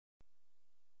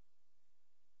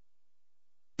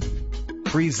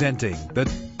Presenting the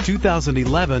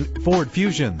 2011 Ford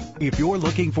Fusion. If you're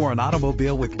looking for an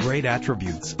automobile with great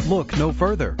attributes, look no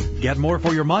further. Get more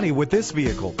for your money with this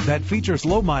vehicle that features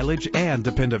low mileage and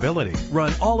dependability.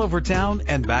 Run all over town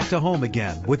and back to home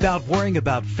again without worrying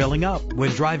about filling up when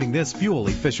driving this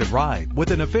fuel-efficient ride. With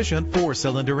an efficient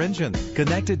 4-cylinder engine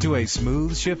connected to a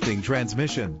smooth shifting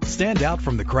transmission. Stand out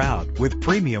from the crowd with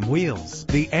premium wheels.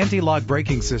 The anti-lock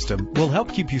braking system will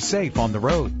help keep you safe on the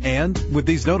road. And with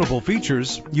these notable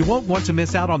features, you won't want to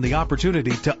miss out on the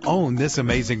opportunity to own this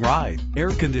amazing ride. Air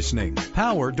conditioning,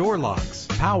 power door locks,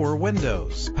 power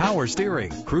windows, power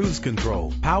steering, cruise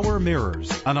control, power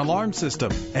mirrors, an alarm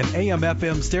system, an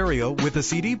AM/FM stereo with a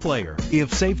CD player.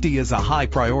 If safety is a high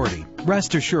priority,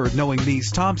 rest assured knowing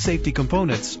these top safety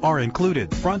components are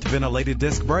included: front ventilated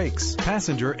disc brakes,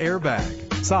 passenger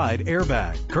airbag, side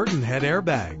airbag, curtain head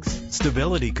airbags,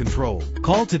 stability control.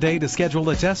 Call today to schedule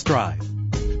a test drive.